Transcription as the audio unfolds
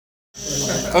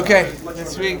Okay,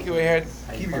 this week we heard.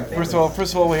 First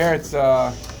of all, we heard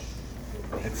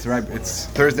it's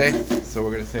Thursday, so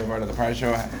we're going to say a word of the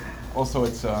Parshah. Also,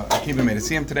 it's Akiva made to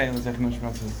see him today. Yerachmiel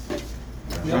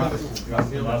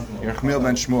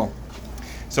ben Shmuel.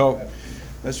 So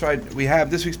let's try. We have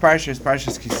this week's Parshah is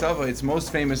Parshas Ki Savo. It's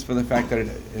most famous for the fact that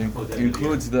it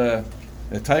includes the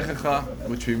Teichacha,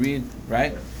 which we read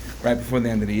right before the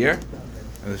end of the year.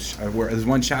 There's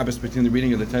one Shabbos between the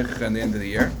reading of the Teichacha and the end of the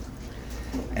year.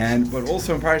 But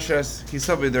also in Parshas Ki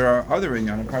Savo there are other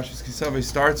inyan. In Parshas Ki Savo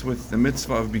starts with the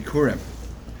mitzvah of Bikurim.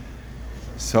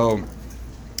 So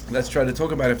let's try to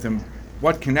talk about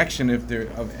what connection, if there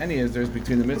of any, is there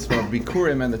between the mitzvah of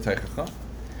Bikurim and the Teichacha.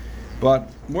 But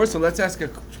more so, let's ask a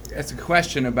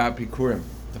question about Bikurim.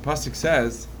 The pasuk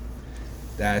says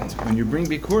that when you bring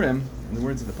Bikurim, in the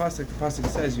words of the pasuk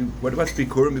says, what's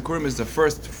Bikurim? Bikurim is the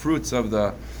first fruits of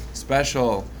the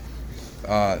special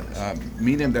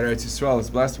minim that Eretz Yisrael is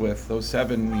blessed with. Those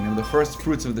 7 minim, the first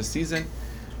fruits of the season.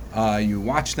 You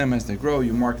watch them as they grow,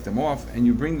 you mark them off, and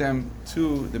you bring them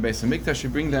to the Beis HaMikdash. You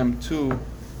bring them to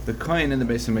the Kohen in the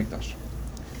Beis HaMikdash.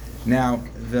 Now,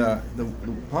 the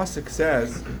pasuk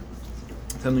says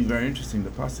something very interesting. The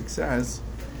pasuk says,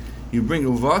 you bring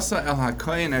uvasa el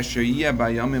hakohen asher yeh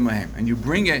bayamim ahem, and you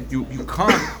bring it. You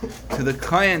come to the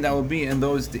kohen that will be in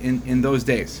those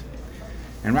days.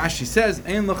 And Rashi says,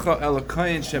 ein lecha el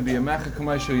hakohen shebiyamecha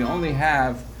kamashu. You only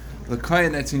have the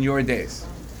kohen that's in your days.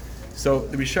 So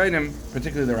the Rishonim,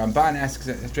 particularly the Ramban, asks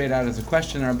it straight out as a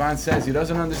question. The Ramban says he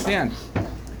doesn't understand.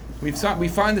 We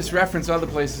find this reference other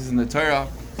places in the Torah,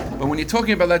 but when you're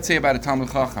talking about, let's say, about a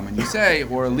Talmid Chacham, and you say,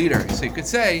 or a leader, you could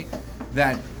say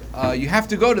that you have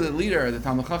to go to the leader, the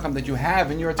Talmid Chacham that you have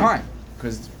in your time,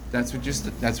 because that's what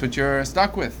you're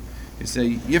stuck with. You say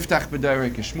Yiftach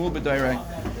b'dayrek, Shmuel b'dayrek,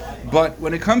 but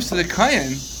when it comes to the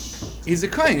Kohen, he's a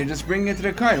Kohen. You're just bringing it to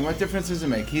the Kohen. What difference does it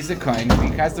make? He's a Kohen.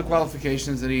 He has the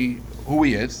qualifications that who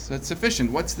he is. So it's sufficient.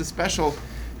 What's the special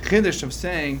chiddush of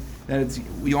saying that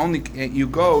you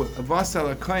go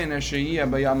Vasal Kohen asher yeh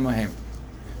bayam mahem?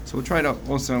 So we'll try to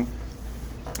also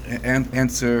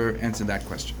answer that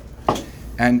question.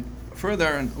 And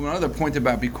further, another point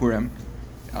about Bikurim,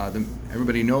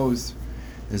 everybody knows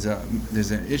there's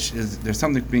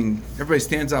something being. Everybody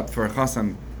stands up for a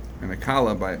chasam and a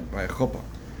kala by a chuppah.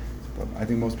 But I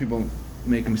think most people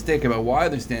make a mistake about why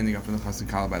they're standing up for the chasam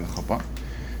kala by the chuppah.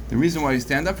 The reason why you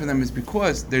stand up for them is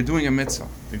because they're doing a mitzvah.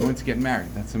 They're going to get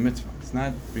married. That's a mitzvah. It's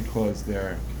not because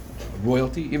they're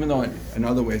royalty, even though in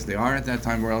other ways they are at that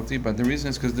time royalty, but the reason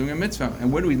is because they're doing a mitzvah.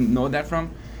 And where do we know that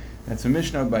from? That's a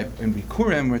Mishnah in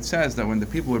Bikurim, where it says that when the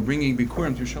people were bringing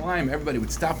Bikurim to Yerushalayim, everybody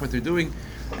would stop what they're doing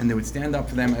and they would stand up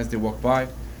for them as they walk by.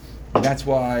 And that's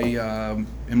why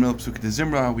in Middle Psukei de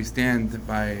Zimra we stand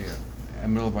by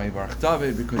Middle by Baruch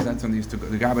David, because that's when they used to go,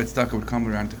 the Gabbat Tzedakah would come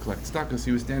around to collect tzedakah, so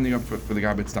he was standing up for the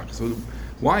Gabbat Tzedakah. So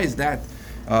why is that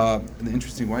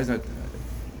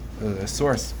a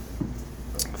source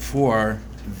for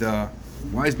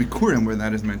why is Bikurim where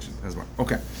that is mentioned as well?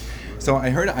 Okay, so I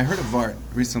heard a vart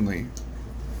recently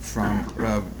from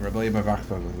Rabbi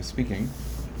Bavachta who was speaking,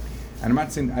 and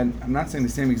I'm not saying the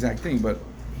same exact thing, but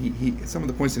he some of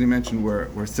the points that he mentioned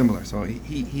were similar. So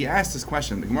he asked this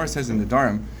question. The Gemara says in the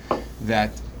Dharam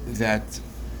that the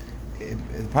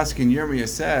pasuk in Yirmiyah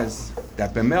says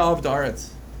that b'mei of the Aretz,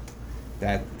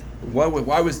 that why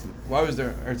was the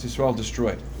Eretz Yisrael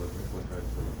destroyed?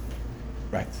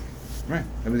 Right.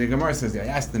 And the Gemara says they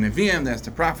asked the Nevi'im, they asked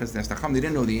the prophets, they asked the Chacham, they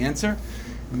didn't know the answer.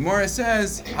 The Gemara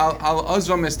says al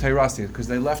ozvam es tayrasi, because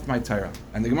they left my Torah.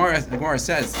 And the Gemara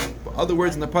says other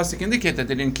words in the pasuk indicate that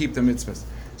they didn't keep the mitzvahs.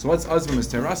 So what's ozvam es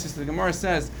tayrasi? So the Gemara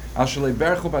says al shalei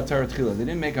berchu b'Torah tchila. They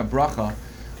didn't make a bracha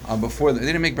before. They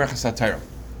didn't make brachas HaTorah.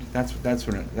 That's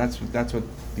what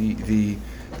the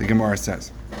Gemara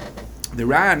says. The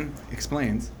Ran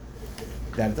explains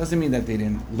that it doesn't mean that they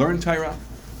didn't learn Torah.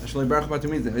 He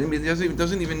means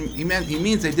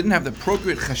they didn't have the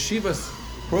appropriate chashivas,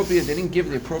 they didn't give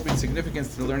the appropriate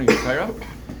significance to the learning of Torah,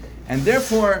 and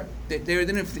therefore they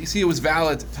didn't see it was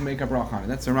valid to make a bracha on it.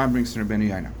 That's the Ram brings to Rabbeinu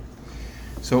Yaina.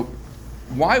 So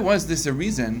why was this a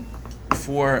reason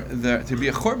for to be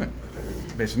a churban?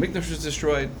 Beis HaMikdash was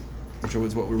destroyed, which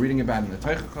was what we're reading about in the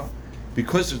Teichacha,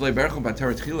 because they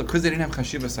didn't have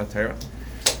chashivas HaTorah.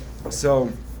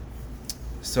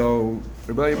 So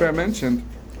Rabbi Yeber mentioned.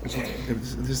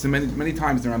 This many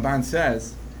times the Ramban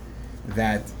says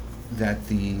that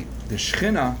the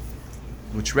Shechina,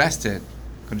 which rested,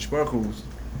 Kadosh Baruch Hu's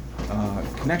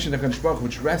connection to Kadosh Baruch Hu,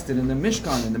 which rested in the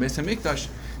Mishkan, in the Beis HaMikdash,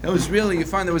 that was really, you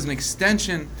find there was an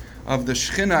extension of the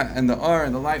Shechina and the Or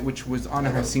and the light which was on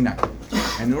Har Sinai.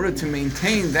 And in order to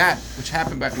maintain that which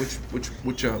happened back,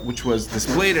 which was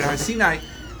displayed at Har Sinai,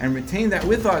 and retain that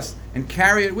with us and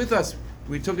carry it with us,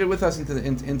 we took it with us into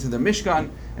the Mishkan,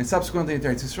 and subsequently into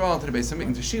Eretz Yisrael, into the Beis Hamikdash,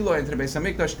 into Shiloh, into the Beis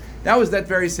Hamikdash. That was that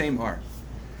very same Ar.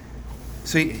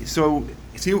 So what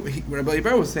Rabbi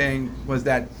Yeber was saying was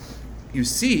that you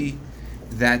see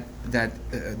that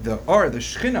the Ar, the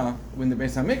Shechina, when the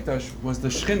Beis Hamikdash was the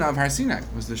Shechina of Har Sinai,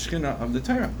 was the Shechina of the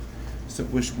Torah, so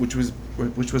which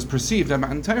was perceived at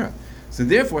Matan Torah. So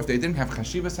therefore, if they didn't have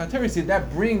Chashivas HaTorah, see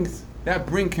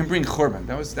can bring Churban.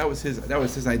 That was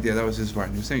his idea. That was his part.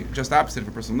 He was saying just opposite. If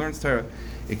a person learns Torah,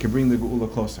 it can bring the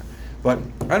Geula closer. But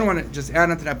I don't want to just add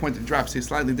on to that point to drop, say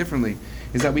slightly differently,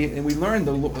 is that we learned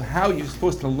how you're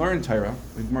supposed to learn Torah.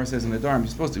 Like Gemara says in the Dharm,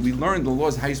 we learned the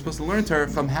laws how you're supposed to learn Torah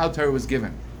from how Torah was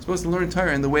given. You're supposed to learn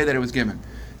Torah in the way that it was given.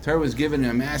 Torah was given in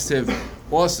a massive,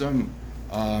 awesome,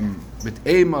 with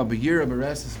Ema, B'Yira,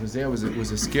 B'Resis,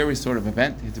 was a scary sort of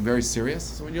event. It's very serious.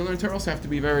 So when you learn Torah, you also have to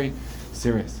be very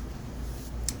serious.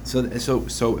 So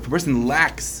if a person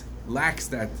lacks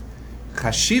that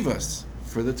chashivas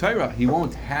for the Torah, he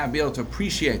won't be able to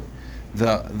appreciate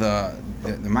the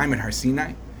Maimon Har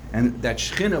Sinai, and that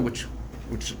Shechina which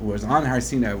was on Har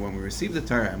Sinai when we received the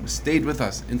Torah and stayed with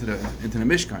us into the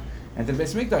Mishkan and to the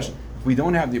Beis Hamikdash. If we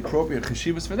don't have the appropriate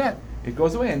chashivas for that, it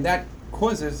goes away, and that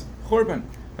causes churban.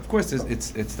 Of course,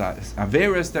 it's the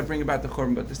averas that bring about the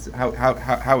churban, but this is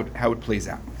how it plays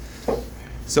out.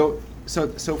 So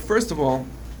first of all,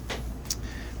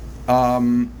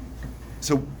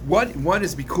 so what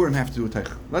does Bikurim have to do with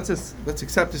Teicha? Let's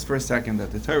accept this for a second,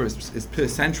 that the Torah is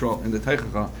central in the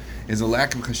Teicha, is a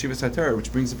lack of Chashivas HaTorah,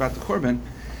 which brings about the Churban.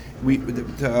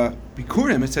 The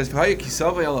Bikurim, it says, Parshas Ki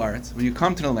Savo, when you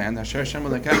come to the land, Hashem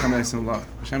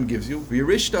gives you,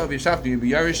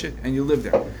 and you live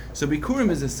there. So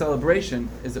Bikurim is a celebration.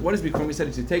 What is Bikurim? We said,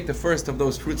 if you take the first of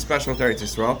those fruits special to Eretz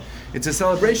Yisrael, it's a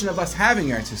celebration of us having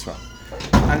Eretz Yisrael.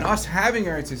 And us having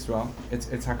Eretz Yisrael, it's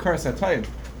Hakar Satayim.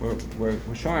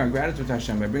 We're showing our gratitude to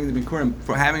Hashem by bringing the Bikurim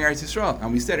for having Eretz Yisrael.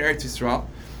 And we said Eretz Yisrael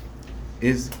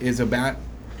is about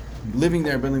living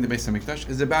there, building the Beis Hamikdash,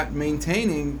 is about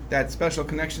maintaining that special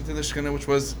connection to the Shekhinah, which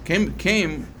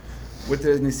came with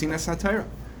the Nesinas HaTorah.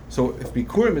 So if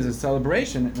Bikurim is a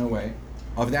celebration in a way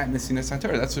of that Nesinas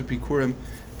HaTorah, that's what Bikurim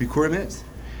is.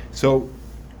 So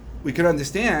we can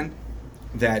understand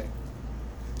that,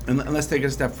 and let's take it a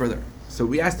step further. So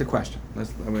we asked the question.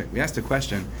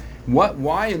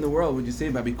 Why in the world would you say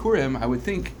about Bikurim? I would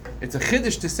think it's a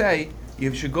chiddush to say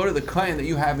you should go to the kain that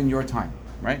you have in your time.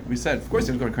 Right? We said, of course,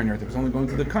 you have to go to kain. It was only going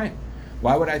to the kain.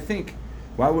 Why would I think?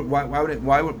 Why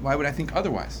would I think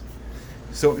otherwise?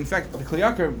 So, in fact, the Kli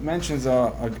Yakar mentions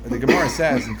the Gemara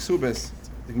says in Ksubis.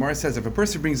 The Gemara says if a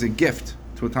person brings a gift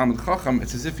to a Talmud Chacham,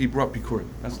 it's as if he brought Bikurim.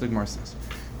 That's what the Gemara says.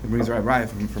 It brings Raya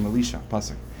from Elisha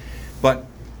Pasuk. But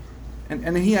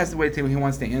and he has the way he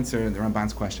wants to answer the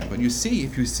Ramban's question. But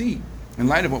if you see, in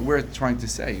light of what we're trying to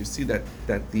say, you see that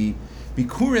the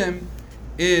Bikurim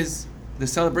is the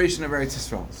celebration of Eretz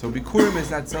Yisrael. So Bikurim is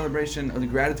that celebration of the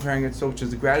gratitude of Eretz Yisrael, which is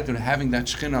the gratitude of having that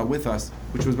Shechina with us,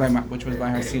 which was by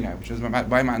Har Sinai, which was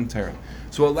by Matan Torah.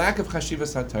 So a lack of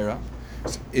Chashivas HaTorah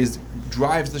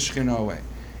drives the Shechina away.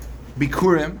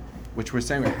 Bikurim, which we're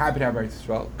saying we're happy to have Eretz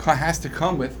Yisrael, has to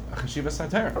come with a Chashivas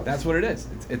HaTorah. That's what it is.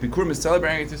 Bikurim is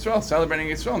celebrating Eretz Yisrael. Celebrating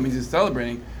Eretz Yisrael means he's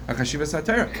celebrating a Chashivas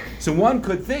HaTorah. So one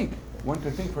could think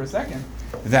for a second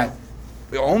that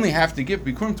we only have to give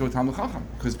Bikurim to a Talmud Chacham,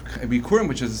 because Bikurim,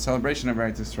 which is a celebration of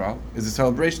Eretz Yisrael, is a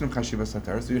celebration of Chashivas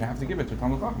HaTorah, so you'd have to give it to a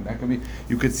Talmud Chacham. That could be.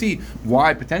 You could see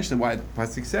why the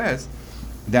pasuk says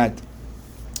that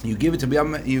you give it to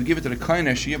the Kohen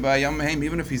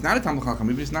even if he's not a Talmud Chacham,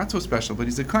 maybe he's not so special, but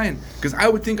he's a Kohen. Because I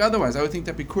would think otherwise. I would think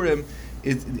that Bikurim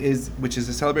which is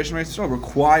a celebration of Eretz Yisrael,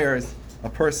 requires a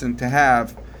person to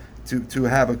have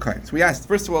a kain. So we asked,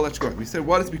 first of all, let's go. We said,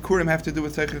 what does Bikurim have to do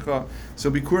with Teicha?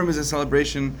 So Bikurim is a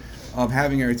celebration of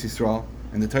having Eretz Yisrael,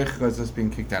 and the Teicha is just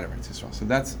being kicked out of Eretz Yisrael. So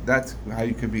that's how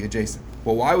you could be adjacent.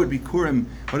 Well, what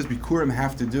does Bikurim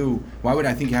have to do? Why would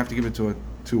I think you have to give it to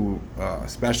a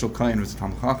special kain, who's a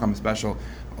Talmud Chacham, special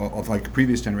of like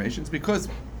previous generations? Because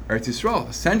Eretz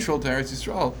Yisrael, central to Eretz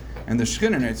Yisrael, and the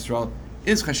Shechin in Eretz Yisrael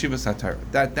is Chashivas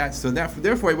HaTorah.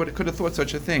 Therefore, I could have thought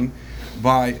such a thing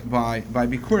by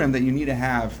Bikurim, that you need to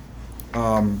have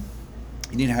a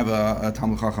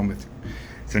Talmud Chacham with you.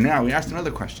 So now we asked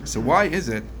another question. So why is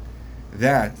it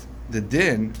that the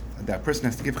din that person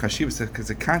has to give Chashivas is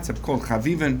a concept called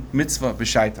Chavivan Mitzvah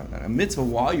B'Shaita? That a mitzvah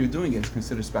while you're doing it is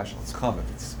considered special. It's Chaviv.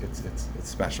 It's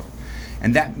special,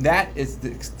 and that is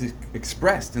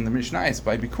expressed in the Mishnayos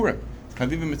by Bikurim.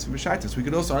 Chaviva mitzvah b'shaitas. We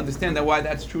could also understand that why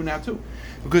that's true now too,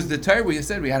 because the Torah we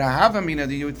said we had a havamina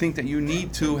that you would think that you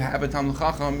need to have a Talmud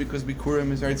Chacham because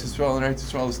Bikurim is Eretz Yisrael and Eretz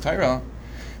Yisrael is Torah,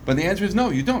 but the answer is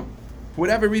no, you don't. For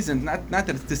whatever reason, not that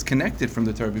it's disconnected from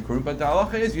the Torah Bikurim, but the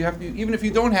halacha is you have to, even if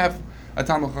you don't have a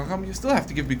Talmud Chacham, you still have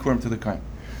to give Bikurim to the Kohen.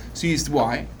 So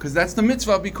why? Because that's the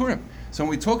mitzvah of Bikurim. So when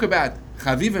we talk about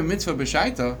Chaviva mitzvah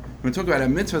b'shaita, when we talk about a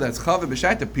mitzvah that's Chaviv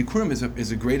b'shaita, Bikurim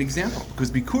is a great example. Because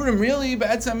Bikurim really,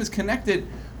 Ba'etzam, is connected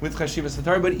with Chashivas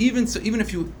HaTorah. But even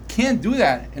if you can't do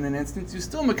that in an instance, you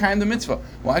still Mekayim the mitzvah.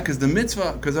 Why? Because our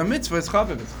mitzvah is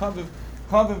Chaviv. It's Chaviv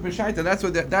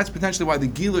b'shaita. That's potentially why the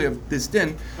Gilui of this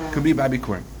din could be by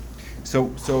Bikurim.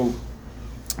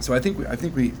 So I think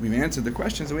we've answered the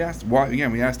questions that we asked. Why?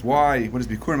 Again, we asked why. What does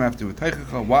Bikurim have to do with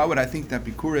Teichacha? Why would I think that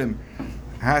Bikurim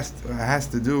has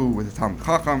to do with the Talmud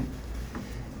Chacham?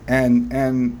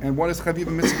 And what does Chaviva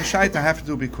Mitzvah B'Shaita have to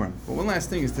do with Bikurim? But one last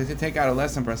thing is to take out a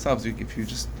lesson for ourselves. If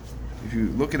you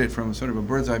look at it from sort of a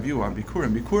bird's eye view on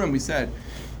Bikurim we said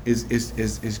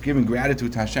is giving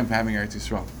gratitude to Hashem for having Eretz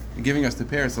Yisrael, and giving us the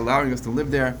Paris, allowing us to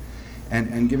live there,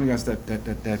 and giving us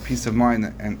that peace of mind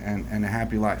and a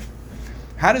happy life.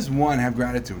 How does one have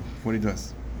gratitude for what he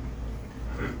does?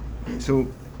 So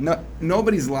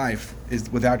nobody's life is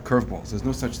without curveballs. There's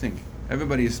no such thing.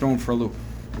 Everybody is thrown for a loop.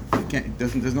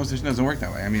 There's no such thing. It doesn't work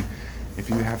that way. I mean, if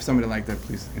you have somebody like that,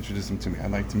 please introduce them to me.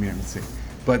 I'd like to meet him and see.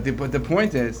 But the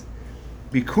point is,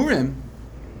 Bikurim,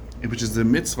 which is the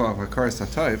mitzvah of Hakaras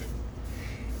HaTov,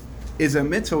 is a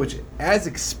mitzvah which, as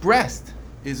expressed,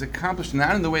 is accomplished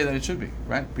not in the way that it should be,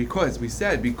 right? Because we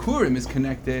said Bikurim is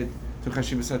connected to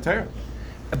Chashivas HaTorah.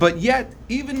 But yet,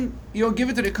 even you'll give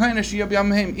it to the Kohen Shiyah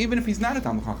B'Yamim, even if he's not a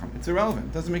Talmud Chacham, it's irrelevant.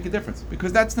 It doesn't make a difference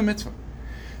because that's the mitzvah.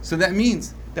 So that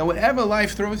means that whatever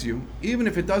life throws you, even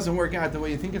if it doesn't work out the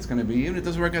way you think it's going to be, even if it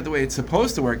doesn't work out the way it's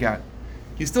supposed to work out,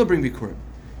 you still bring Bikurim.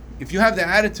 If you have the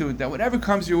attitude that whatever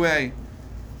comes your way,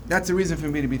 that's a reason for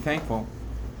me to be thankful,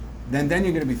 then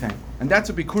you're going to be thankful, and that's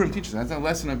what Bikurim teaches. That's a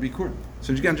lesson of Bikurim.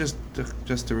 So again, just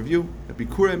to review, that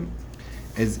Bikurim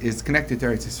is connected to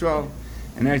Eretz Yisrael.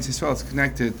 And Eretz Yisrael is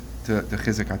connected to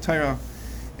Chizuk HaTorah,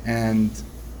 and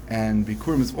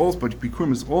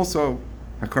Bikurim is also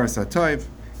Hakaras HaTov,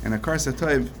 and Hakaras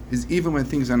HaTov is even when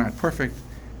things are not perfect,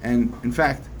 and in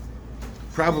fact,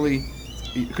 probably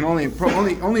you can only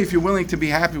if you're willing to be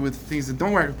happy with things that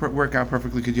don't work out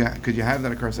perfectly, could you have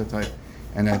that Hakaras HaTov,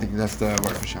 and I think that's the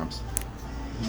work of Shams.